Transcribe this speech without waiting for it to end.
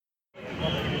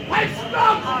night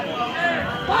stop!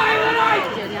 By the night!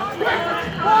 Quick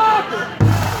walk!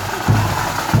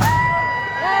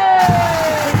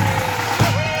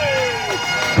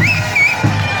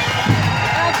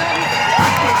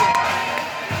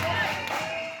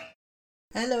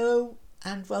 Hello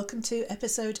and welcome to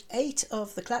episode 8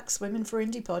 of the Clacks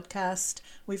WFI podcast.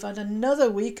 We've had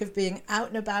another week of being out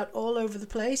and about all over the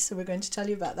place, so we're going to tell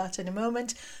you about that in a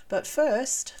moment. But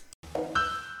first,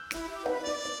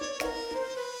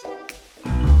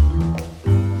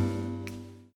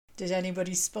 did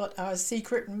anybody spot our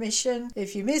secret mission?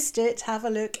 If you missed it, have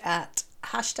a look at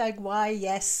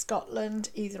 #WhyYesScotland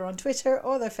either on Twitter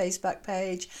or their Facebook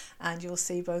page, and you'll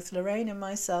see both Lorraine and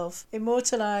myself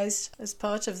immortalised as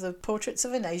part of the Portraits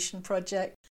of a Nation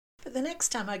project. But the next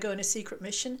time I go on a secret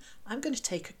mission, I'm going to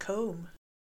take a comb.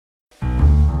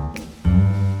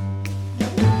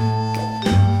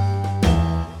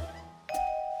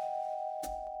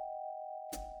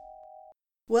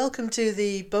 Welcome to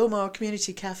the Bowmar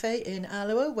Community Cafe in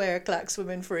Alloa, where Clacks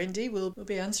WFI will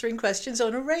be answering questions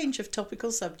on a range of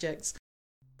topical subjects.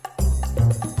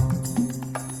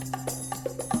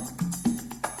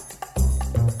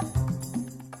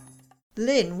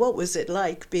 Lynn, what was it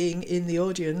like being in the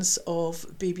audience of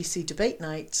BBC Debate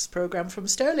Night's programme from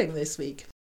Stirling this week?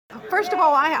 First of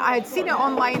all, I had seen it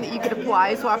online that you could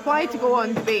apply, so I applied to go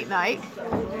on Debate Night.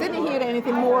 Didn't hear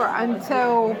anything more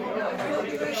until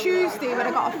Tuesday when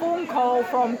I got a phone call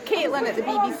from Caitlin at the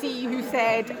BBC who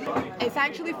said it's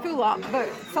actually full up, but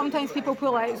sometimes people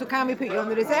pull out, so can we put you on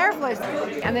the reserve list?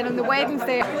 And then on the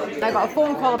Wednesday I got a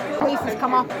phone call, places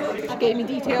come up, she gave me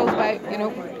details about,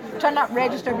 turn up,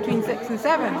 register between 6 and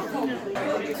 7.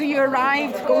 So you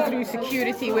arrived, go through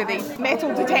security with a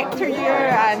metal detector here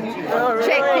and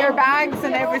check your bags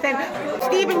and everything.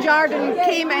 Stephen Jardine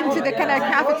came into the kind of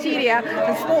cafeteria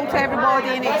and spoke to everybody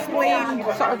and explained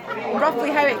sort of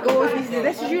roughly how it goes. He said,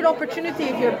 this is your opportunity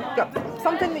if you've got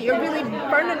something that you're really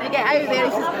burning to get out there.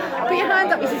 He says, put your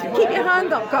hand up. He says, keep your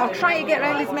hand up, I'll try to get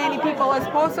around as many people as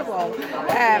possible.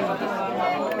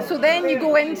 So then you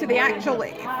go into the actual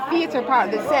theatre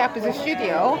part that's set up as a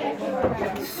studio.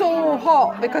 So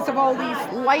hot because of all these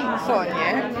lights on you,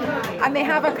 and they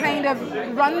have a kind of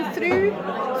run through.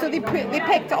 So they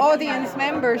picked audience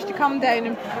members to come down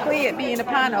and play it being a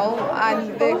panel,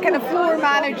 and the kind of floor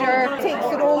manager takes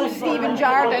the role of Stephen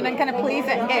Jardine and kind of plays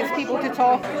it and gets people to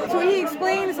talk. So he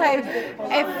explains how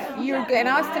if you're getting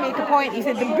asked to make a point, he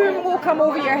said the boom will come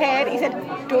over your head. He said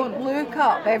don't look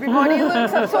up, everybody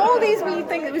looks up. So all these wee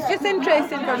things, it was just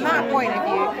interesting from that point of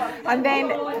view. And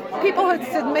then people had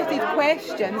submitted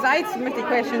questions. I'd submitted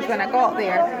questions when I got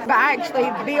there, but actually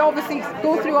they obviously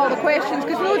go through all the questions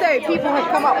because no doubt people had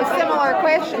come up with similar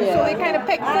questions, so they kind of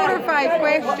picked 4 or 5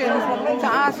 questions to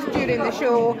ask during the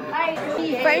show.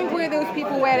 He found where those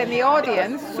people were in the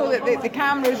audience so that the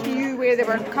cameras knew where they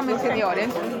were coming to the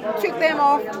audience, took them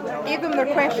off, gave them their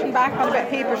question back on a bit of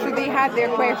paper so they had their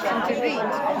question to read.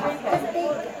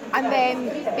 And then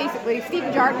basically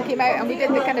Stephen Jardine came out and we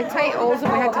did the kind of titles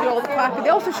and we had to do all the clapping. They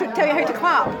also should tell you how to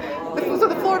clap. So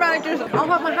the floor managers, I'll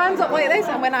have my hands up like this,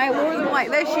 and when I lower them like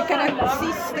this, you kind of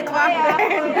cease the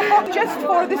clapping just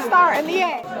for the start and the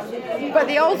end. But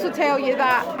they also tell you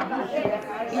that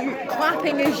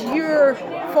clapping is your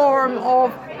form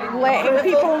of letting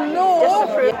people know.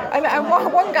 And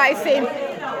one guy's saying,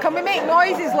 can we make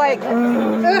noises like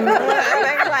and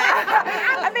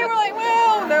they were like,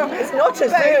 well, no, it's not a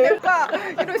zoo. It's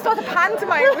not a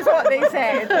pantomime, was what they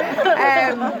said.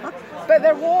 But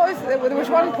there was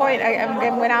one point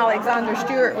when Alexander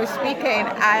Stewart was speaking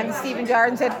and Stephen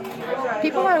Jardine said,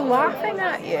 people are laughing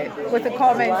at you with the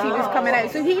comments he was coming out.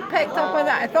 So he picked up on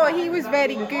that. I thought he was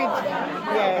very good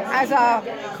as a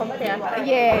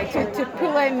to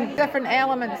pull in different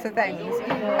elements of things.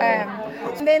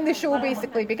 And then the show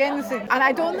basically begins, and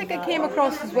I don't think it came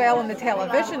across as well on the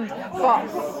television, but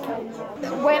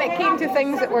when it came to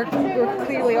things that were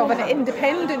clearly of an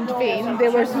independent vein,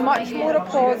 there was much more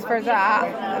applause for that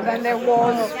than there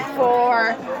was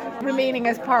for remaining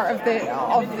as part of the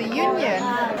union.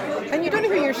 And you don't know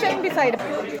who you're sitting beside.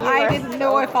 I didn't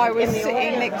know if I was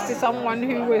sitting next to someone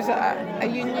who was a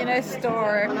unionist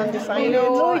or undecided.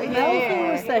 Lloyd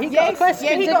Melville was there. He got a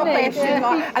question,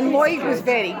 Yeah. And Lloyd was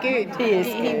very good.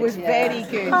 He was very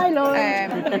good. Hi,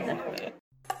 Lloyd.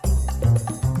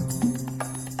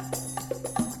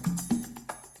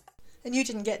 And you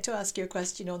didn't get to ask your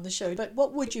question on the show, but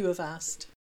what would you have asked?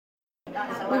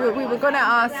 We were going to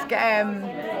ask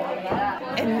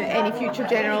in any future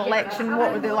general election,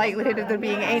 what would the likelihood of there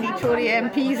being any Tory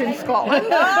MPs in Scotland?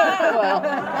 Well,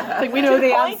 I think we know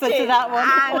the answer to that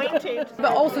one.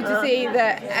 But also to say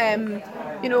that,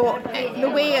 the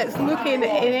way it's looking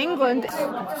in England,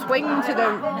 swing to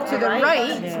the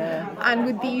right, and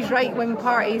with these right-wing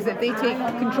parties, if they take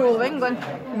control of England,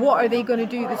 what are they going to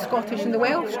do, the Scottish and the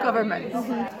Welsh governments?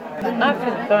 I've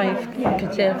had 5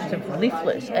 Conservative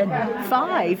leaflets in.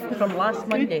 5? From last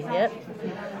Monday, yep.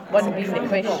 One being the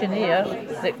questionnaire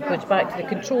that goes back to the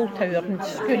control tower and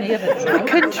Scoonair. The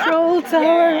control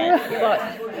tower! But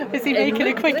is he making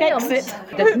a quick exit?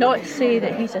 Does not say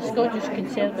that he's a Scottish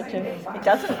Conservative. It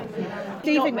doesn't.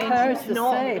 Stephen Kerr's the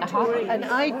same. And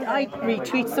I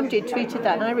somebody had tweeted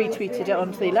that, and I retweeted it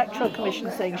onto the Electoral Commission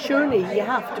saying, surely you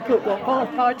have to put what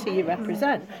party you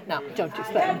represent. Now, I don't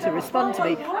expect them to respond to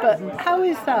me, but how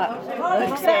is that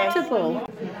acceptable?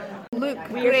 Luke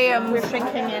Graham's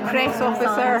press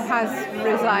officer has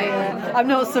resigned. I'm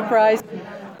not surprised.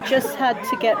 Just had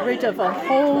to get rid of a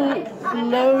whole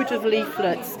load of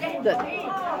leaflets that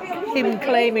him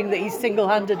claiming that he's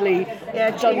single-handedly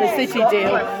done the city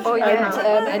deal,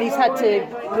 and he's had to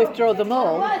withdraw them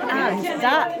all. And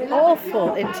that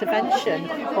awful intervention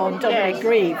on Dominic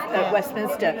Grieve at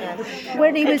Westminster,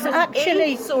 when he was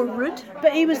actually so rude.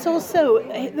 But he was also,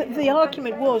 the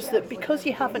argument was that because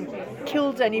you haven't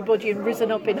killed anybody and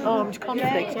risen up in armed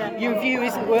conflict, your view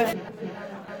isn't worth.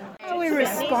 How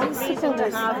irresponsible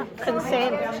to have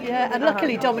consent. Yeah, and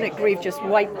luckily Dominic Grieve just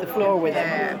wiped the floor with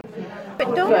him.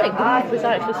 But Dominic Grieve was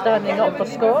actually standing up for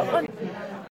Scotland.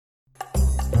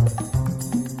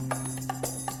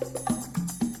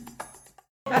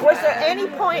 Was there any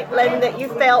point, Lynn, that you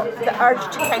felt the urge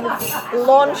to kind of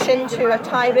launch into a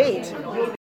tirade?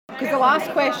 Because the last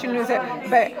question was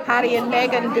about Harry and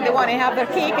Meghan, do they want to have their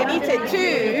cake and eat it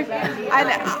too? And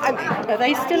are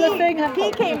they still a thing?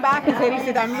 He came back and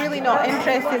said, I'm really not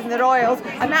interested in the royals,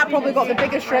 and that probably got the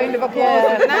biggest round of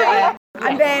applause of the night.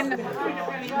 And then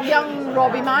young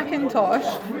Robbie McIntosh,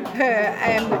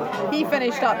 he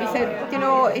finished up, he said,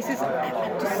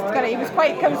 he was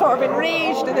quite sort of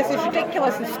enraged, and this is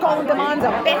ridiculous, and Scotland demands a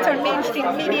better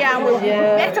mainstream media, and we're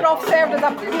better off served as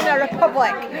a cleaner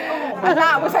republic. And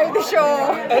that was how the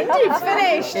show ended.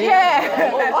 Finished,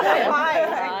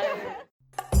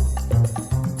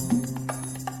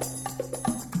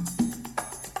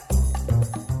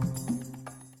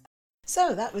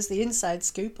 So that was the inside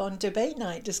scoop on debate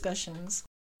night discussions.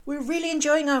 We're really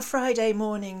enjoying our Friday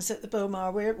mornings at the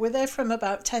Bowmar. We're there from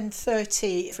about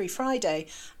 10:30 every Friday,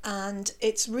 and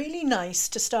it's really nice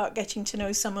to start getting to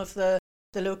know some of the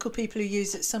local people who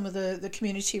use it, some of the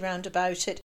community round about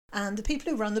it. And the people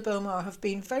who run the Bowmar have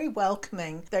been very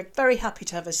welcoming. They're very happy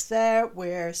to have us there.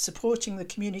 We're supporting the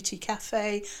community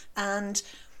cafe, and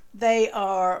they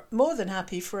are more than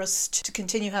happy for us to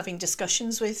continue having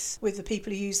discussions with the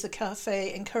people who use the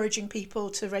cafe, encouraging people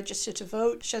to register to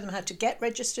vote, show them how to get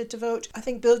registered to vote. I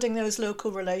think building those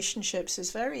local relationships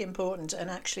is very important and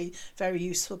actually very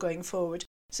useful going forward.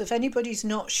 So if anybody's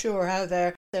not sure how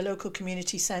their local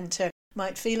community centre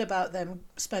might feel about them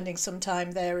spending some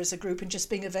time there as a group and just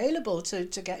being available to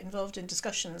get involved in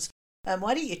discussions,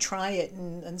 why don't you try it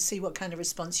and see what kind of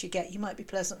response you get? You might be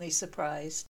pleasantly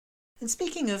surprised. And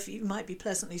speaking of you might be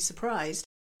pleasantly surprised,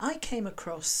 I came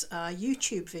across a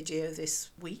YouTube video this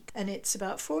week, and it's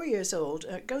about 4 years old.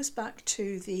 It goes back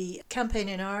to the campaign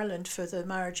in Ireland for the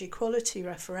marriage equality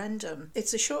referendum.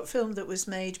 It's a short film that was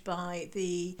made by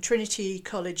the Trinity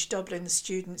College Dublin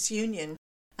Students' Union,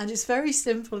 and it's very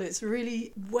simple. It's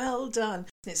really well done.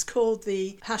 It's called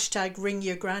the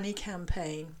 #RingYourGranny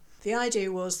campaign. The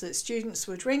idea was that students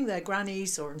would ring their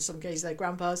grannies, or in some cases their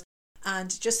grandpas,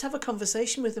 and just have a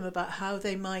conversation with them about how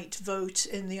they might vote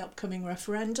in the upcoming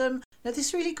referendum. Now,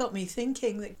 this really got me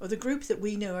thinking that the group that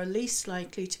we know are least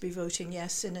likely to be voting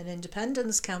yes in an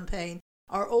independence campaign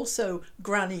are also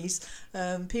grannies,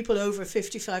 people over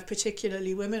 55,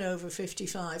 particularly women over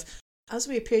 55. As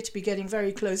we appear to be getting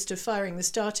very close to firing the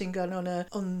starting gun on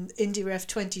IndieRef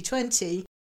 2020,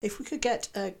 if we could get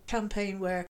a campaign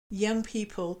where young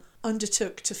people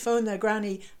undertook to phone their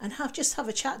granny and have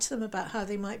a chat to them about how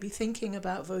they might be thinking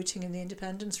about voting in the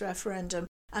independence referendum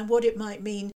and what it might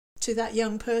mean to that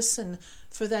young person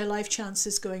for their life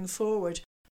chances going forward.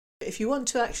 If you want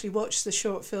to actually watch the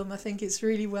short film, I think it's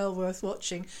really well worth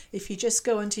watching. If you just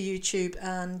go onto YouTube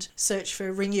and search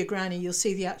for Ring Your Granny, you'll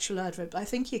see the actual advert. But I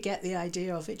think you get the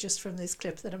idea of it just from this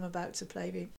clip that I'm about to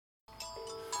play you.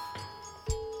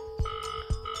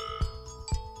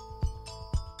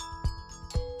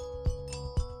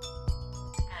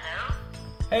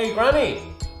 Hey,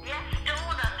 Granny! Yes,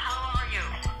 Donut, how are you?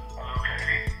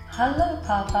 Okay. Hello,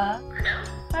 Papa.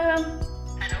 Hello? Hi, Mum.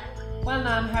 Hello? Well,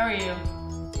 Nan, how are you?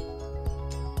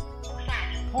 Who's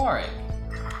that? Porrick.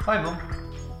 Hi, Mum.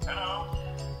 Hello?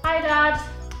 Hi, Dad.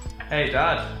 Hey,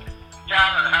 Dad.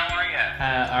 Darren, how are you?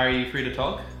 Are you free to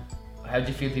talk? How do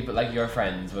you feel people like your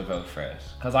friends would vote for it?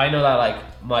 Because I know that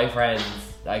like my friends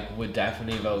like would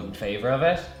definitely vote in favour of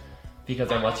it because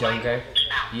they're much younger.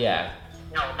 Yeah.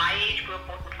 No, my age group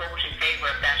wouldn't vote in favour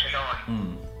of that at all. I'll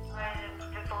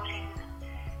be voting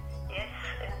yes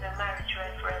in the marriage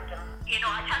referendum. You know,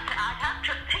 I'd have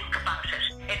to think about it.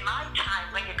 In my time,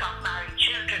 when you got married,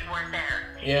 children weren't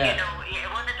there. Yeah. You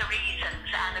know, one of the reasons,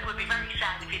 and it would be very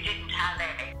sad if you didn't have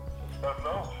any. There's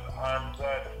love, and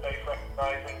the state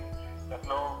recognising that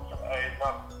love is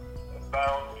not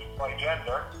bound by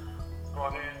gender,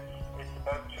 but it's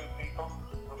about two people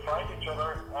who find each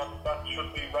other, and that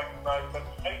should be recognised by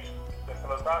the state.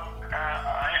 Simple as that.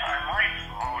 I might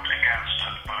vote against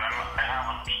it, but I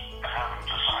haven't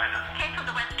decided. I came from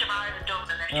the west of Ireland,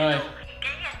 Dublin, as you Right. know.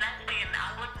 Gay and lesbian,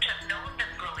 I wouldn't have known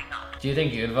them growing up. Do you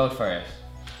think you'd vote for it?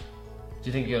 Do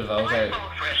you think you'll vote I'll out?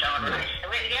 vote for it, all right.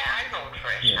 Yeah, I'll vote for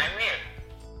it. Yeah. I will.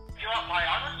 If you want my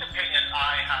honest opinion,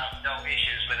 I have no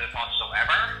issues with it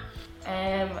whatsoever.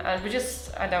 And we're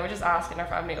just asking our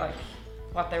family like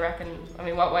what they reckon. I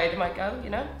mean, what way they might go, you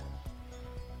know?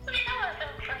 Well, you know, I'll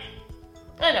vote for it.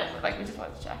 I know, but like we just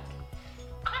wanted to check.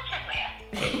 I'll check my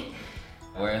head.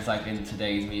 Whereas like in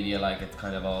today's media, like it's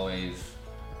kind of always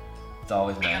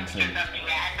mentioned. Yeah, and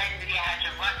then you had to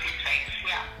what's his face,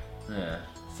 yeah. Yeah.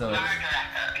 So Murder,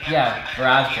 yeah,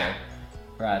 Varadkar.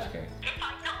 If I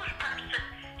know a person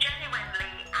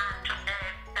genuinely and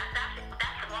that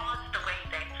was the way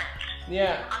they felt,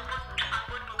 Yeah. I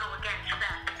wouldn't go against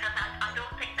that because I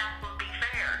don't think that would be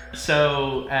fair.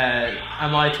 So,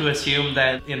 am I to assume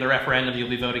that in the referendum you'll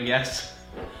be voting yes?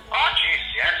 Oh,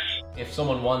 jeez, yes. If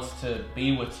someone wants to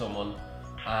be with someone,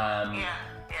 Yeah.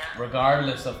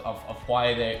 regardless of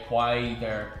why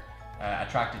they're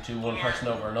attracted to one person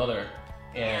over another,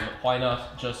 why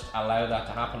not just allow that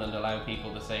to happen and allow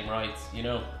people the same rights, you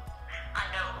know? I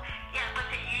know. Yeah, but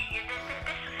this is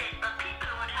it. But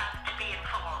people would have to be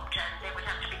informed and they would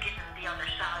have to be given the other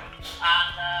side.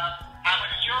 And when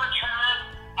it's your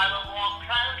turn, I will walk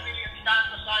proudly and stand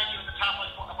beside you at the top of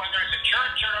when there's a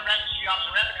church or a registry office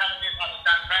or whatever kind of thing, I will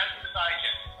stand proudly beside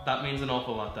you. That means an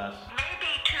awful lot, Dad.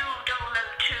 Maybe too, Donald,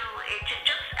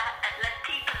 just let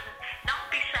people not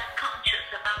be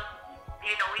self-conscious about,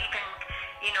 even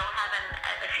having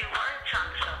a few words on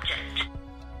the subject.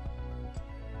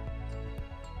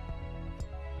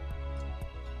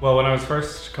 Well, when I was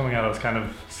first coming out, I was kind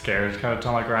of scared to kind of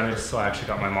tell my granny, so I actually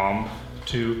got my mom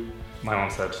to. My mom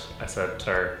said, I said to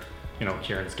her,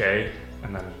 Kieran's gay,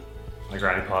 and then my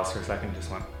granny paused for a second and just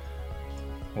went,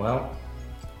 well,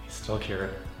 he's still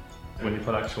Kieran. When you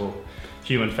put actual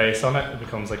human face on it, it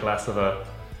becomes like less of a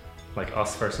like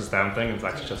us versus them thing. It's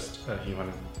actually just a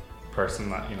human person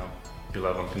that, you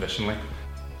love unconditionally.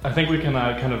 I think we can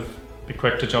kind of be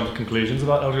quick to jump to conclusions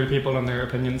about elderly people and their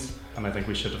opinions, and I think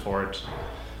we should afford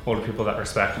older people that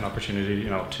respect an opportunity,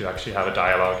 to actually have a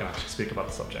dialogue and actually speak about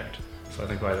the subject. So I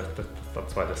think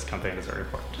that's why this campaign is very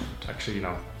important, to actually,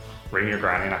 ring your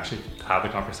granny and actually have the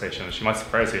conversation, and she might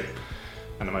surprise you,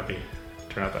 and it might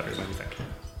turn out better than you think.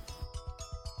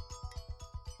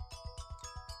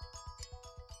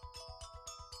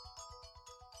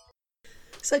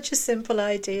 Such a simple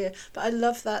idea, but I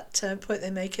love that point they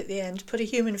make at the end. Put a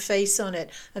human face on it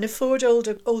and afford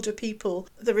older people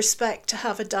the respect to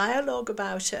have a dialogue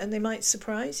about it, and they might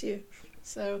surprise you.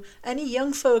 So any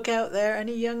young folk out there,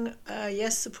 any young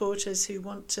Yes supporters who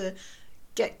want to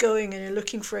get going and are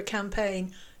looking for a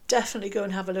campaign, definitely go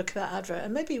and have a look at that advert.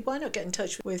 And maybe why not get in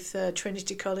touch with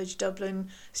Trinity College Dublin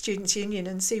Students' Union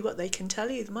and see what they can tell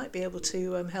you. They might be able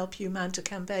to help you mount a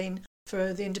campaign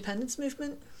for the independence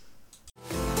movement.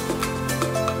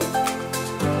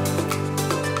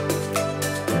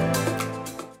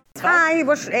 Hi,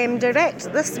 we're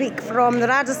direct this week from the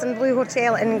Radisson Blue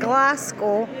Hotel in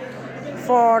Glasgow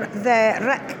for the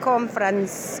RIC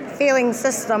conference, Failing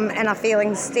System in a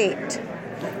Failing State.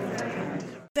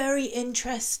 Very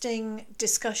interesting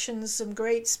discussions, some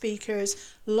great speakers,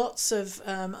 lots of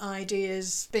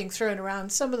ideas being thrown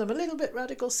around, some of them a little bit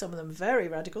radical, some of them very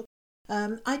radical.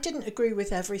 I didn't agree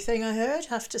with everything I heard,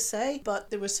 have to say, but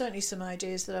there were certainly some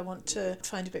ideas that I want to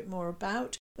find a bit more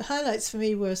about. The highlights for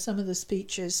me were some of the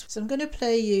speeches. So I'm going to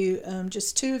play you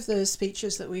just two of the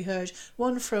speeches that we heard.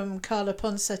 One from Carla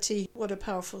Ponseti, what a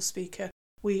powerful speaker.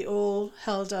 We all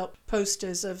held up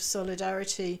posters of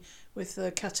solidarity with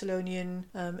the Catalonian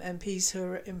MPs who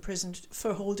are imprisoned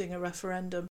for holding a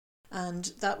referendum. And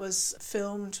that was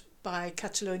filmed by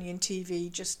Catalonian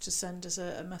TV just to send us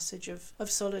a message of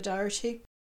solidarity.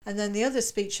 And then the other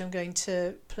speech I'm going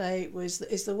to play is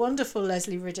the wonderful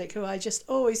Leslie Riddick, who I just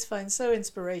always find so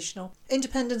inspirational.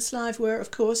 Independence Live were, of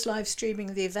course, live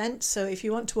streaming the event, so if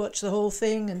you want to watch the whole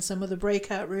thing and some of the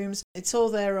breakout rooms, it's all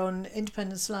there on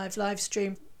Independence Live live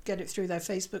stream. Get it through their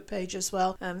Facebook page as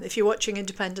well. If you're watching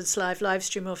Independence Live live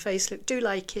stream or Facebook, do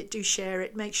like it, do share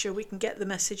it, make sure we can get the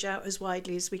message out as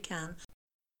widely as we can.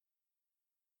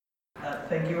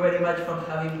 Thank you very much for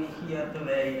having me here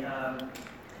today.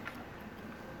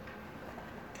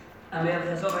 Amel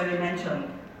has already mentioned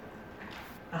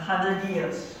 100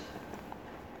 years.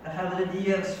 100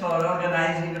 years for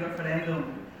organizing a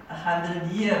referendum.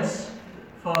 100 years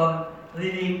for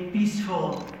leading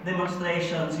peaceful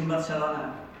demonstrations in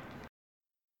Barcelona.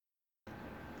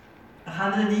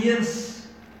 100 years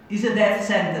is a death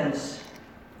sentence.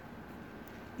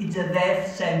 It's a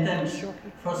death sentence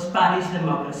for Spanish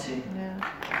democracy.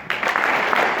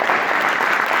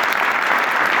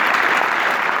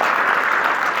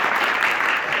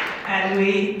 And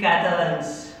we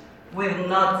Catalans, we're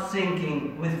not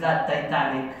sinking with that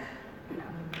Titanic.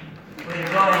 We're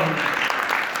going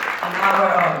on our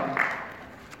own.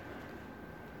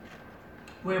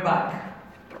 We're back.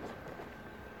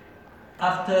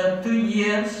 After 2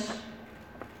 years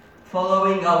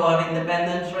following our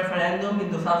independence referendum in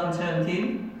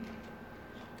 2017,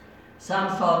 some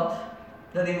thought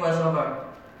that it was over,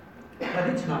 but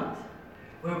it's not.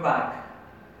 We're back.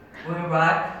 We're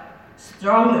back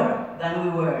stronger than we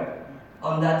were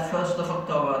on that 1st of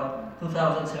October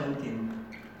 2017.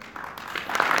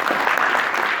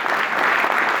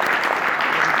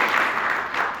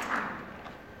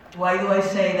 Why do I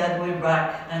say that we're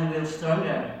back and we're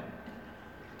stronger?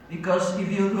 Because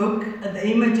if you look at the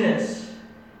images,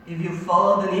 if you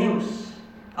follow the news,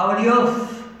 our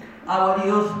youth are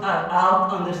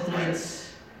out on the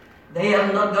streets. They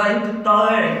are not going to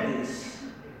tolerate this.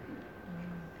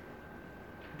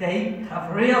 They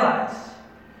have realized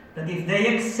that if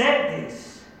they accept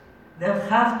this, they'll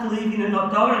have to live in an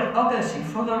autocracy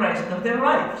for the rest of their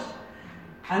lives.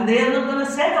 And they are not going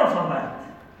to settle for that.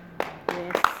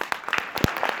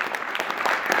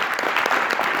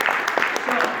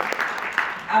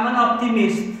 I'm an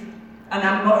optimist, and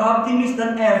I'm more optimist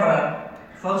than ever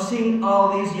for seeing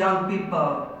all these young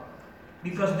people,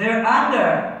 because their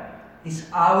anger is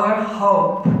our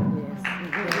hope.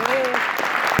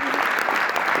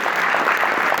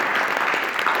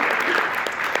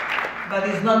 But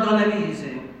it's not going to be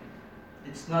easy.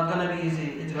 It's not going to be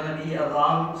easy. It's going to be a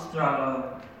long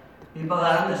struggle. People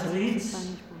are on the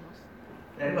streets.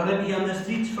 They're going to be on the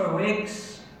streets for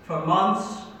weeks, for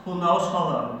months, who knows how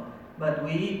long. But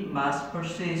we must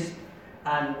persist,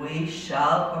 and we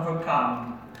shall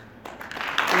overcome.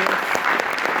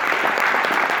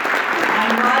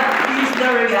 And what is the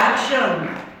reaction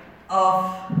of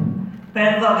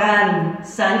Erdogan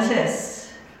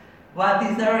Sanchez? What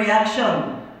is the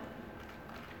reaction?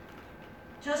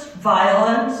 Just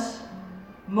violence,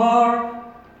 more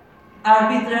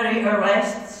arbitrary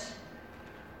arrests.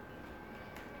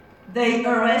 They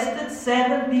arrested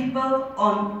 7 people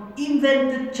on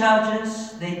invented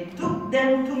charges. They took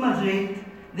them to Madrid.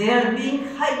 They are being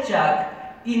hijacked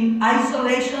in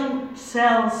isolation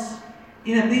cells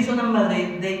in a prison in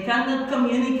Madrid. They cannot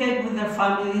communicate with their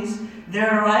families.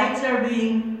 Their rights are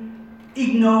being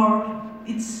ignored.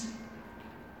 It's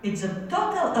a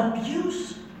total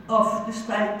abuse of the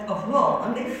state of law,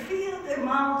 and they fill their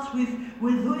mouths with,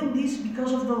 "We're doing this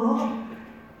because of the law."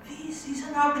 This is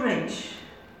an outrage.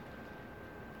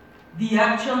 The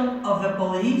action of the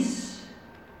police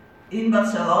in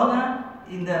Barcelona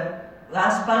in the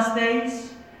past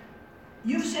days,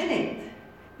 you've seen it.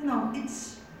 You know,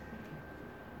 it's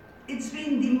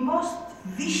been the most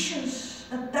vicious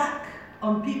attack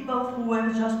on people who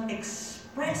were just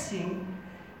expressing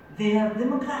their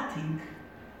democratic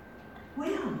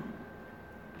will.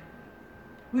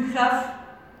 We have,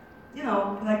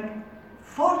 like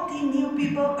 40 new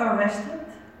people arrested.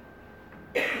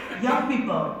 Young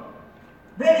people,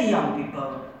 very young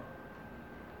people.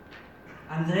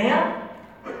 Andrea,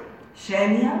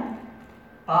 Xenia,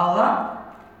 Paula,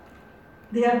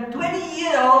 they are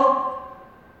 20-year-old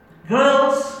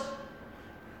girls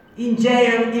in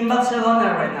jail in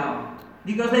Barcelona right now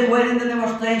because they were in the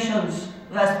demonstrations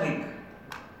last week.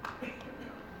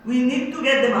 We need to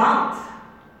get them out.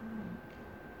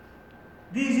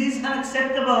 This is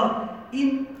unacceptable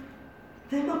in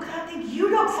democratic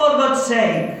Europe, for God's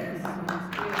sake.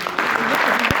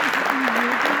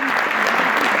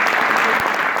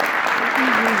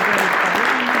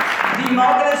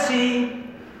 Democracy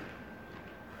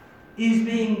is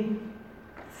being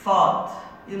thought,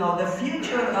 the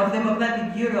future of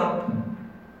democratic Europe,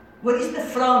 what is the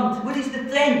front, what is the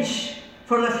trench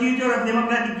for the future of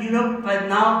democratic Europe right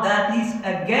now? That is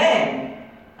again,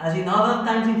 as in other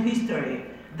times in history,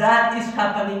 that is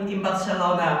happening in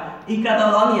Barcelona, in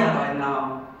Catalonia right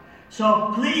now.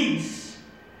 So please,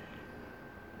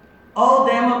 all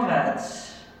Democrats,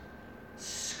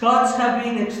 Scots have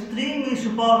been extremely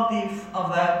supportive of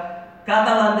the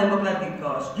Catalan democratic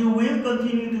cause. You will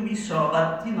continue to be so,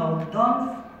 but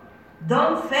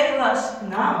don't fail us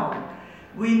now.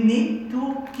 We need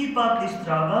to keep up this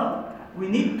struggle. We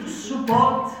need to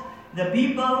support the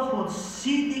people who are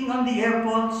sitting on the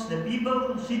airports, the people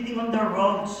who are sitting on the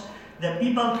roads, the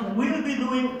people who will be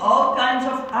doing all kinds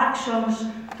of actions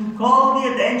to call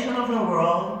the attention of the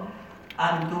world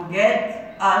and to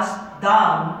get us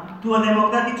down to a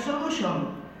democratic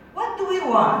solution. What do we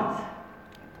want?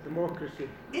 Democracy.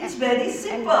 It's very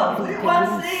simple. We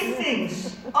want three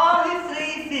things. Only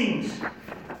three things.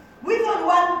 We don't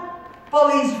want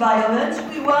police violence.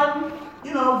 We want,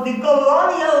 the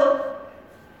colonial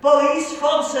police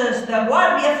forces, the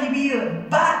Guardia Civil,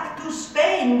 back to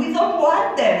Spain. We don't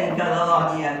want them in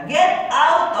Catalonia. Get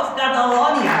out of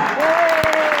Catalonia.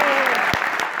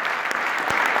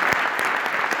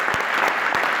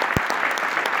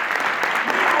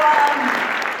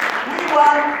 We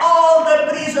want all the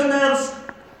prisoners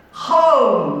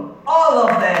home. All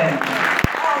of them.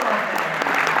 All of them.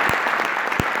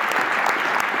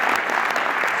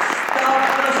 Stop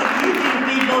prosecuting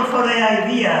people for their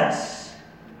ideas.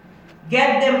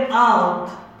 Get them out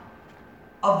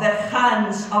of the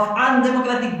hands of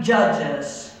undemocratic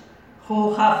judges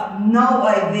who have no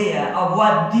idea of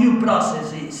what due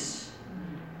process is.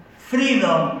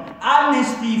 Freedom,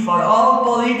 amnesty for all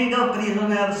political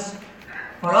prisoners,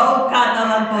 for all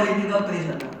Catalan political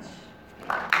prisoners.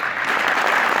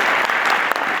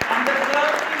 And the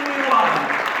third thing we want,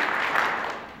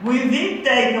 we did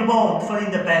take a vote for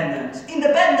independence.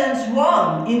 Independence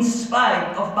won in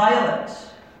spite of violence.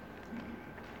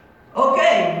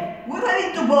 Okay, we're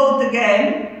ready to vote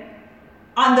again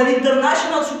under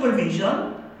international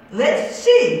supervision. Let's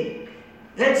see.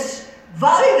 Let's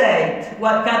validate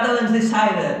what Catalans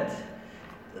decided.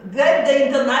 Let the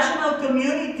international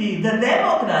community, the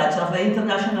Democrats of the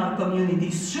international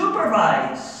community,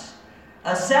 supervise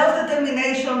a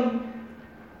self-determination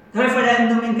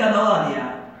referendum in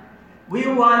Catalonia. We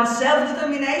want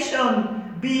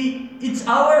self-determination. It's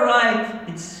our right.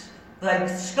 It's like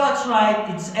Scots' right.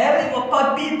 It's every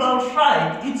people's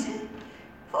right. It's,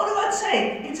 for God's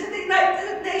sake, it's in the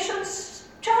United Nations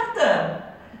Charter.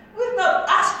 We're not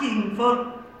asking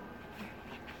for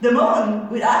the moon,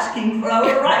 we're asking for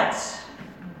our rights.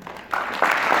 So,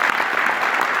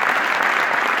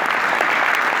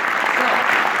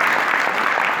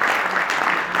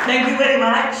 thank you very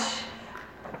much.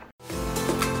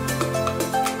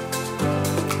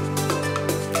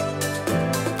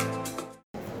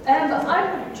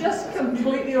 I'm just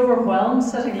completely overwhelmed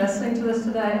sitting listening to this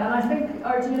today, and I think,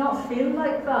 or do you not feel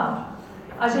like that?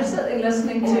 As you're sitting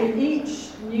listening to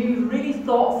each new, really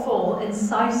thoughtful,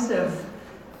 incisive,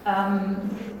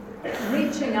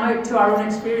 reaching out to our own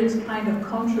experience kind of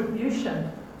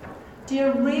contribution, do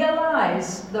you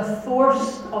realise the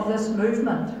force of this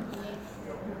movement?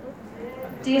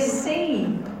 Do you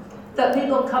see that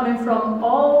people coming from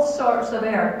all sorts of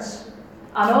earths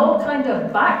and all kind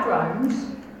of backgrounds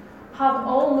have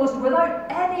almost, without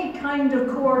any kind of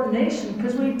coordination,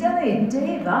 because we didn't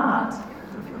do that,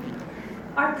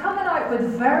 are coming out with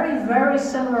very, very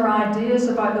similar ideas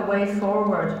about the way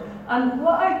forward. And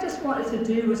what I just wanted to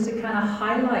do was to kind of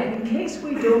highlight, in case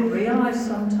we don't realise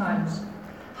sometimes,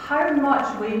 how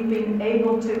much we've been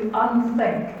able to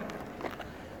unthink.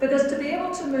 Because to be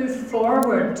able to move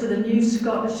forward to the new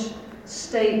Scottish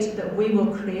state that we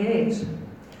will create,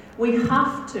 we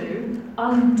have to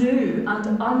undo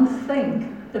and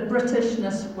unthink the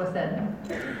Britishness within.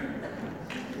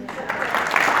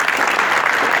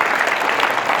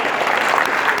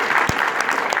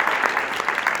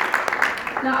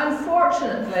 Now,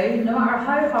 unfortunately, no matter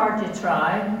how hard you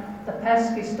try, the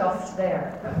pesky stuff's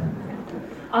there.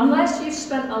 Unless you've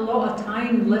spent a lot of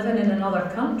time living in another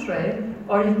country,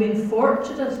 or you've been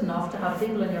fortunate enough to have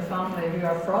people in your family who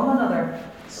are from another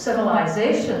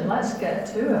civilization, let's get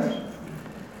to it,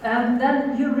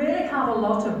 then you really have a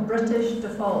lot of British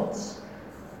defaults.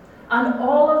 And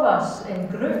all of us in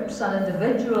groups and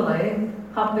individually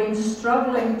have been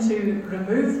struggling to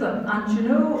remove them. And you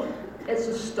know, it's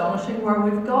astonishing where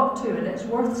we've got to, and it's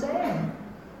worth saying.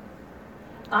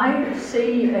 I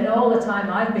see in all the time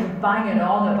I've been banging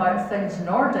on about things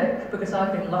Nordic, because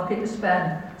I've been lucky to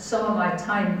spend some of my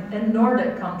time in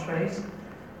Nordic countries,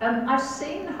 I've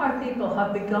seen how people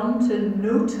have begun to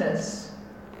notice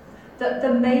that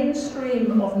the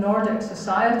mainstream of Nordic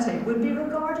society would be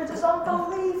regarded as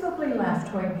unbelievably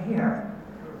left-wing here.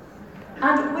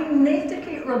 And we need to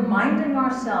keep reminding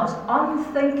ourselves,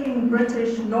 unthinking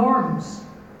British norms,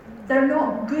 they're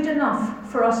not good enough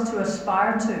for us to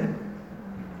aspire to.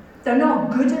 They're not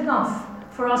good enough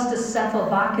for us to settle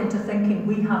back into thinking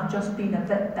we have just been a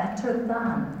bit better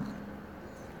than.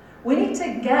 We need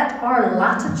to get our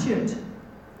latitude,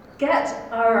 get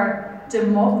our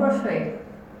demography,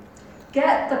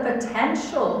 get the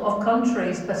potential of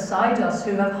countries beside us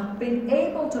who have been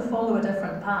able to follow a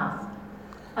different path.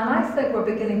 And I think we're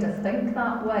beginning to think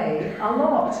that way a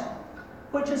lot,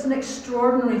 which is an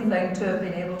extraordinary thing to have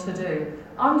been able to do.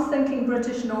 Unthinking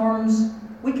British norms,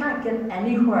 we can't get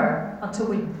anywhere until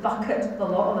we bucket the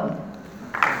lot of them.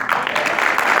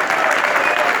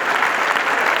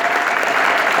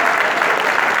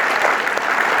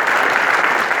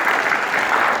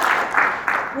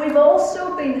 We've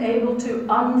also been able to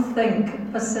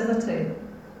unthink passivity.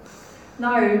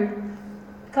 Now,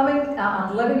 coming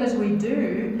and living as we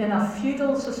do in a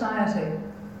feudal society,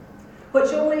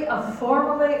 which only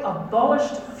formally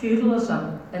abolished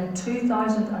feudalism in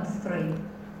 2003.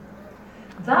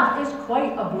 That is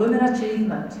quite a blooming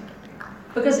achievement.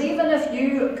 Because even if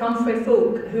you country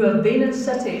folk who have been in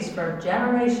cities for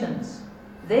generations,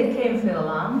 they came from the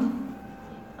land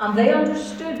and they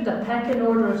understood the pecking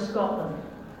order of Scotland.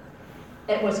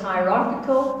 It was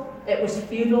hierarchical, it was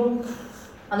feudal,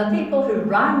 and the people who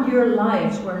ran your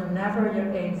lives were never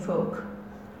your own folk.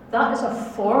 That is a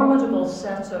formidable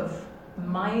set of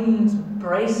mind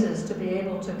braces to be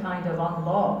able to kind of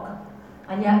unlock.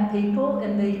 And yet people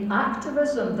in the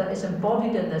activism that is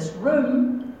embodied in this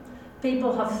room,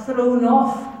 people have thrown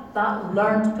off that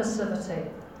learned passivity.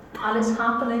 And it's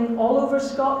happening all over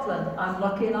Scotland. I'm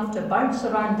lucky enough to bounce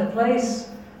around the place.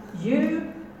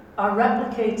 You are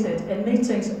replicated in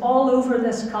meetings all over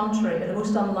this country in the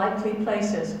most unlikely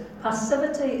places.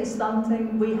 Passivity is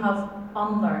something we have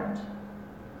unlearned.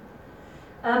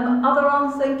 Other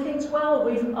unthinkings, well,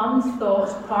 we've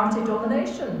unthought party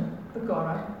domination,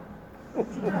 begorra.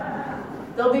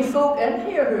 There'll be folk in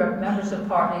here who are members of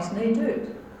parties and they do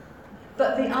it.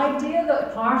 But the idea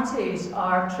that parties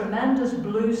are tremendous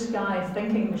blue sky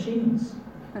thinking machines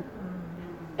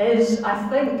is, I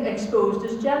think, exposed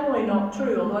as generally not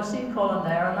true, although I see Colin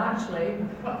there, and actually,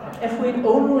 if we'd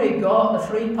only got the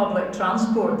free public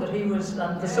transport that he was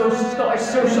and the Scottish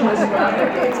Socialists were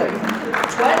advocating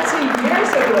 20 years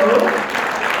ago,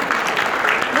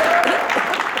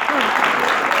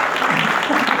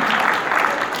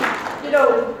 you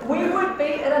know, we would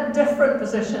be in a different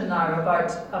position now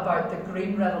about the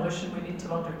green revolution we need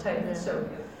to undertake. So.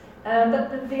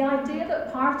 But the idea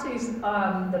that parties,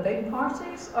 the big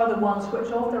parties, are the ones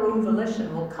which of their own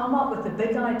volition will come up with the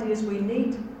big ideas we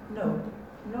need, no.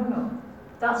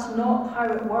 That's not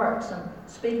how it works, and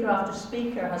speaker after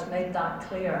speaker has made that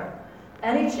clear.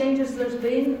 Any changes there's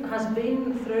been has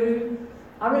been through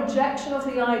a rejection of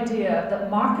the idea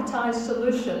that marketised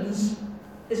solutions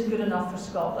is good enough for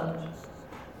Scotland.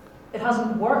 It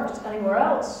hasn't worked anywhere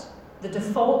else. The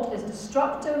default is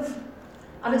destructive.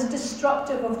 And it's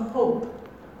destructive of hope.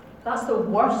 That's the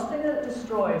worst thing that it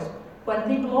destroys. When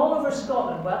people all over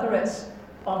Scotland, whether it's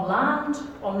on land,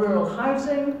 on rural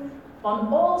housing,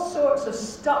 on all sorts of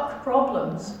stuck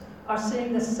problems, are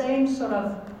seeing the same sort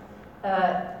of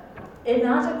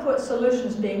inadequate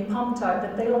solutions being pumped out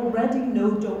that they already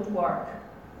know don't work.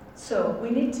 So we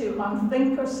need to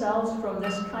unthink ourselves from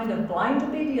this kind of blind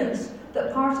obedience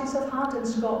that parties have had in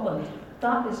Scotland.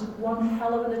 That is one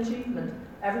hell of an achievement.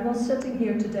 Everyone sitting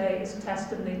here today is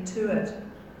testimony to it.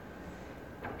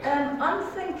 I'm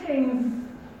thinking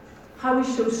how we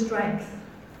show strength.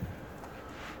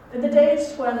 In the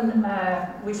days when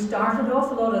we started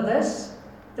off a lot of this,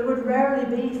 there would rarely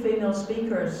be female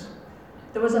speakers.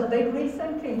 There was a big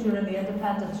rethinking during the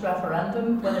independence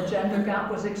referendum when the gender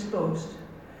gap was exposed.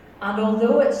 And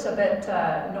although it's a bit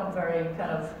not very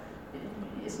kind of,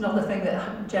 it's not the thing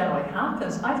that generally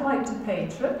happens, I'd like to pay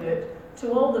tribute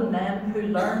to all the men who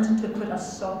learned to put a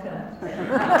sock in it.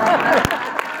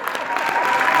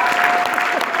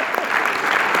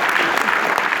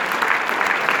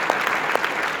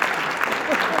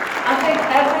 I think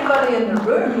everybody in the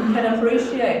room can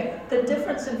appreciate the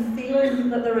difference in feeling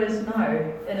that there is now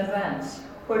in events,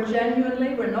 where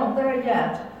genuinely we're not there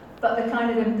yet, but the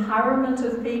kind of empowerment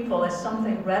of people is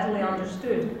something readily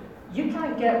understood. You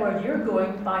can't get where you're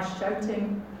going by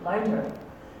shouting louder.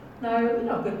 Now, you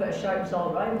know, a good bit of shouting's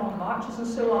all right on marches and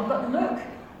so on, but look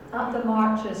at the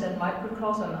marches in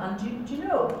microcosm, and do you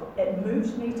know, it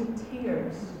moves me to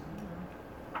tears.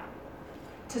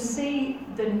 to see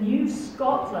the new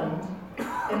Scotland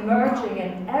emerging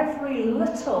in every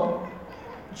little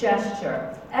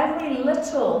gesture, every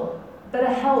little bit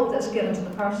of help that's given to the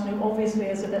person who obviously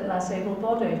is a bit less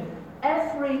able-bodied,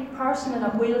 every person in a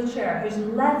wheelchair who's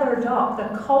leathered up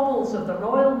the cobbles of the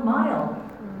Royal Mile,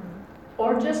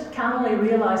 or just cannily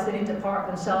realised they need to park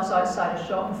themselves outside a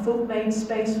shop and folk made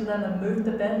space for them and moved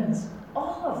the bins.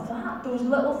 All of that, those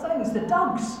little things, the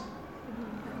Dougs,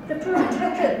 the poor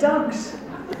ticket Dougs,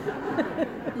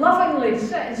 lovingly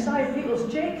sit inside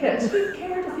people's jackets. Who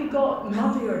cared if you got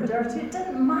muddy or dirty? It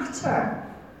didn't matter.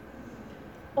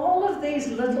 All of these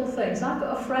little things. I've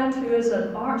got a friend who is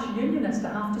an arch unionist,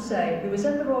 I have to say, who was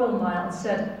in the Royal Mile and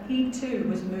said he too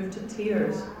was moved to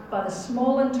tears by the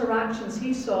small interactions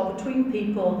he saw between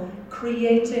people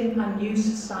creating a new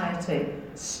society.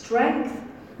 Strength,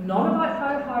 not about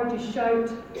how hard you shout,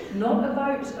 not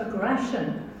about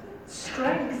aggression.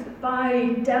 Strength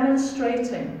by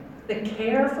demonstrating the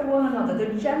care for one another,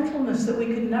 the gentleness that we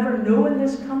could never know in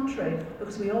this country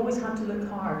because we always had to look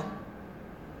hard.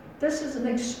 This is an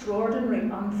extraordinary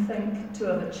unthink to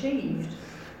have achieved,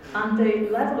 and the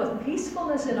level of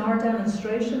peacefulness in our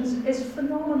demonstrations is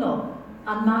phenomenal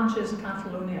and matches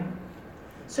Catalonia.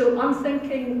 So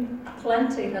unthinking,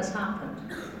 plenty has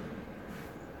happened.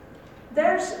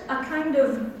 There's a kind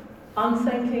of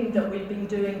unthinking that we've been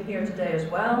doing here today as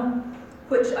well,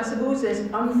 which I suppose is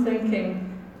unthinking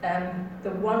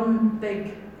the one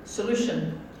big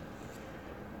solution.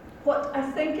 What I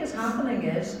think is happening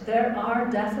is there are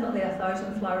definitely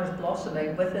 1,000 flowers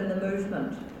blossoming within the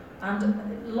movement,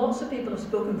 and lots of people have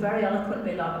spoken very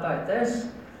eloquently about this.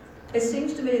 It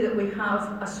seems to me that we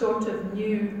have a sort of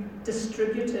new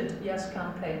distributed yes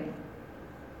campaign.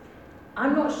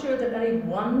 I'm not sure that any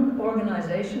one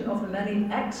organisation of the many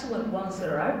excellent ones that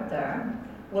are out there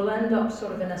will end up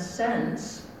sort of in a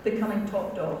sense becoming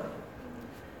top dog.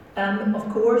 Of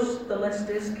course, the list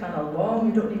is kind of long,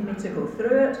 you don't need me to go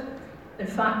through it. In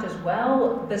fact, as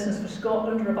well, Business for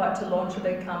Scotland are about to launch a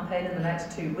big campaign in the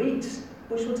next 2 weeks,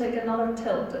 which will take another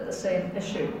tilt at the same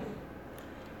issue.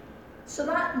 So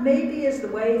that maybe is the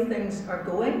way things are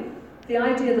going. The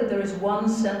idea that there is one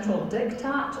central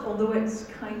diktat, although it's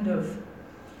kind of,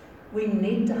 we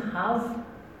need to have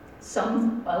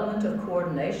some element of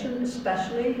coordination,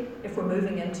 especially if we're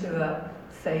moving into a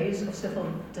phase of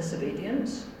civil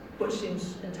disobedience, which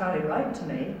seems entirely right to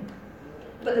me.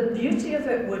 But the beauty of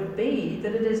it would be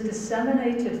that it is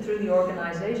disseminated through the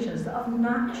organisations that have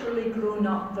naturally grown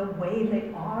up the way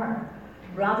they are,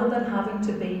 rather than having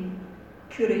to be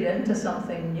curried into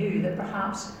something new that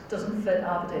perhaps doesn't fit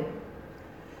Aberdeen.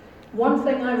 One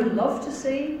thing I would love to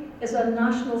see is a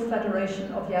national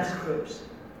federation of yes groups.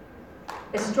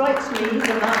 It strikes me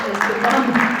that is the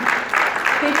one.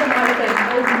 People might think,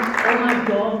 oh my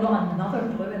God, not another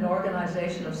blooming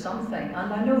organisation of something,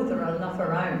 and I know there are enough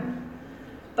around.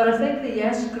 But I think the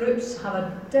yes groups have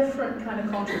a different kind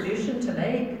of contribution to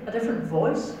make, a different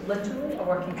voice, literally, a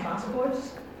working class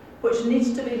voice, which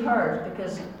needs to be heard,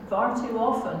 because far too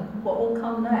often, what will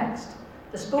come next,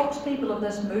 the spokespeople of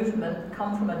this movement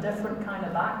come from a different kind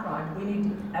of background. We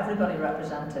need everybody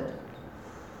represented.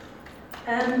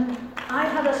 I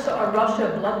had a sort of rush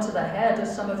of blood to the head,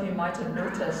 as some of you might have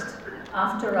noticed,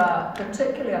 after a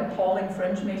particularly appalling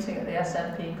fringe meeting at the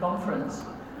SNP conference,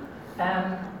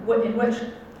 in which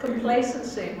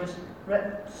complacency was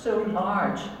so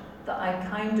large that I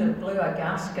kind of blew a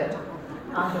gasket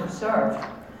and observed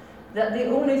that the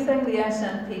only thing the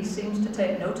SNP seems to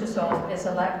take notice of is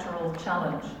electoral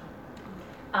challenge.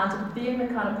 And being the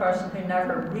kind of person who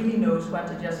never really knows when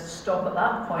to just stop at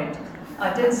that point,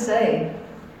 I did say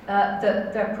that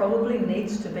there probably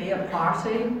needs to be a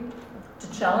party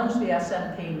to challenge the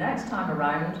SNP next time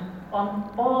around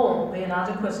on all the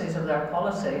inadequacies of their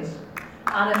policies.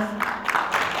 And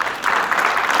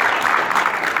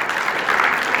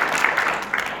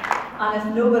if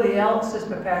nobody else is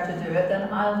prepared to do it, then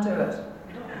I'll do it.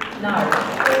 Now,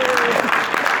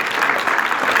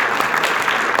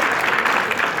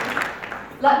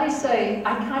 let me say,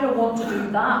 I kind of want to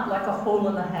do that like a hole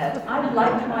in the head. I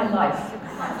like my life.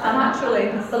 And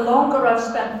actually, the longer I've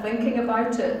spent thinking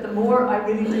about it, the more I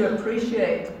really do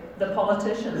appreciate the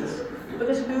politicians.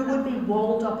 Because who would be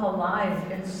walled up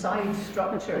alive inside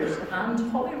structures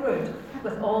and Holyrood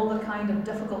with all the kind of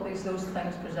difficulties those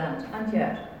things present? And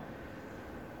yet,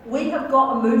 we have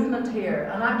got a movement here,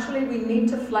 and actually we need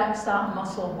to flex that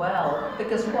muscle well,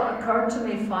 because what occurred to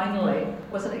me finally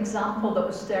was an example that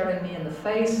was staring me in the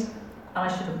face, and I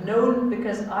should have known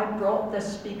because I brought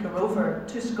this speaker over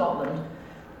to Scotland.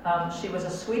 She was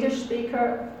a Swedish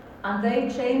speaker, and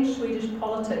they changed Swedish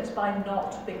politics by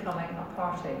not becoming a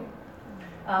party.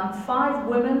 5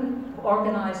 women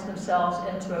organised themselves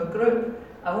into a group.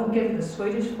 I won't give you the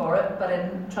Swedish for it, but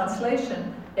in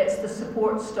translation, it's the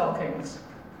support stockings.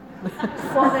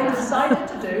 What they decided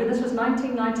to do, this was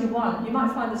 1991, you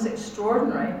might find this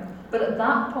extraordinary, but at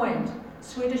that point,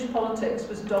 Swedish politics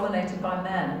was dominated by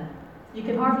men. You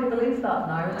can hardly believe that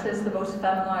now. It is the most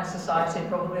feminised society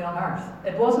probably on earth.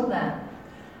 It wasn't then.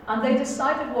 And they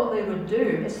decided what they would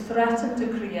do is threaten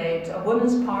to create a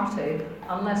women's party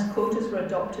unless quotas were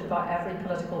adopted by every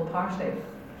political party.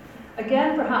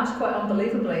 Again, perhaps quite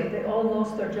unbelievably, they all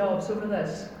lost their jobs over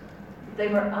this. They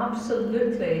were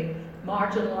absolutely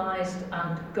marginalised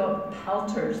and got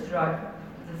pelters throughout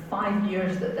the 5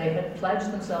 years that they had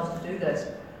pledged themselves to do this.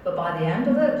 But by the end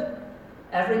of it,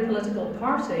 every political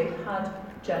party had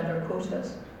gender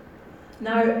quotas.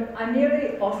 Now, I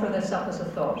merely offer this up as a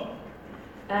thought.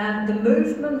 The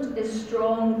movement is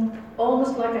strong,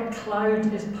 almost like a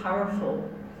cloud is powerful,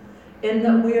 in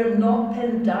that we are not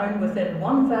pinned down within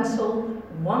one vessel,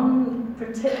 one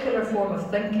particular form of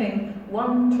thinking,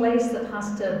 one place that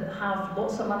has to have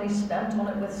lots of money spent on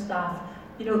it with staff.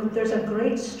 You know, there's a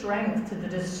great strength to the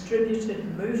distributed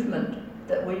movement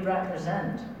that we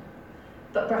represent.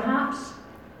 But perhaps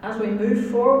as we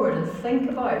move forward and think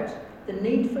about the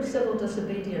need for civil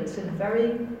disobedience in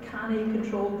very canny,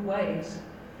 controlled ways,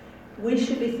 we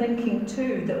should be thinking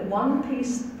too that one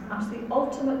piece, perhaps the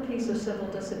ultimate piece of civil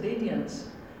disobedience,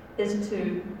 is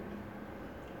to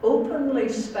openly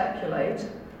speculate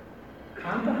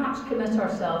and perhaps commit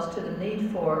ourselves to the need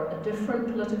for a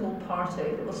different political party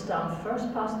that will stand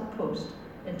first past the post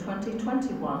in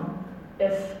 2021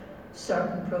 if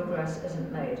certain progress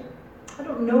isn't made. I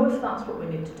don't know if that's what we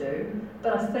need to do,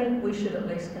 but I think we should at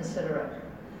least consider it.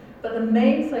 But the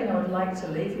main thing I would like to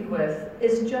leave you with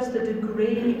is just a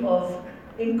degree of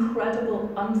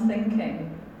incredible unthinking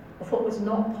of what was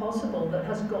not possible that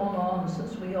has gone on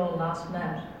since we all last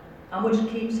met, and which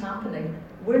keeps happening.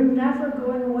 We're never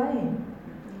going away.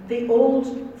 The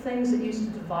old things that used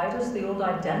to divide us, the old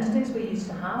identities we used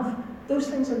to have, those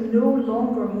things are no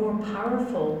longer more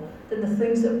powerful than the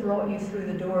things that brought you through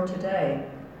the door today.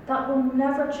 That will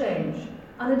never change,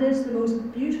 and it is the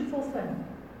most beautiful thing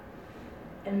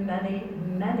in many,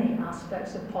 many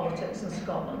aspects of politics in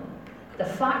Scotland. The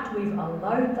fact we've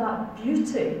allowed that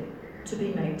beauty to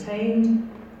be maintained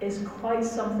is quite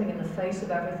something in the face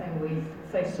of everything we've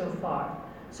faced so far.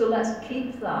 So let's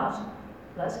keep that,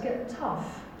 let's get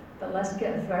tough, but let's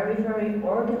get very, very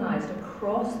organised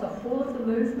across the whole of the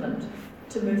movement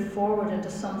to move forward into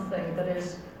something that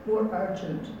is more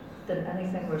urgent than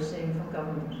anything we're seeing from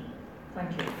government.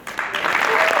 Thank you.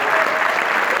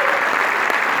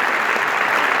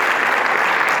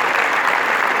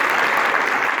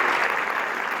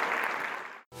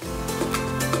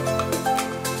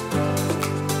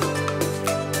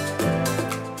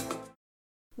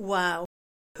 Wow.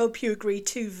 Hope you agree,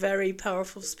 2 very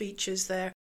powerful speeches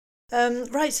there.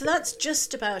 Right, so that's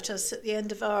just about us at the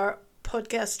end of our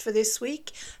podcast for this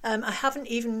week. I haven't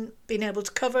even been able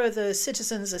to cover the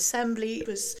Citizens' Assembly. It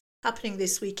was happening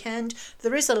this weekend.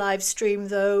 There is a live stream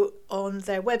though on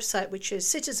their website, which is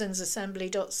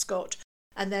citizensassembly.scot.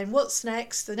 And then what's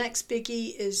next? The next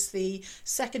biggie is the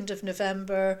 2nd of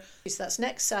November. So that's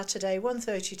next Saturday,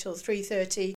 1:30 till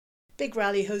 3:30. Big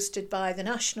rally hosted by the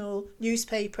national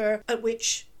newspaper, at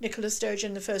which Nicola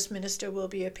Sturgeon, the First Minister, will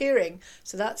be appearing.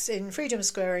 So that's in Freedom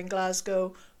Square in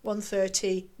Glasgow,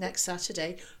 1:30 next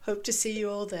Saturday. Hope to see you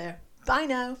all there. Bye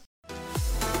now.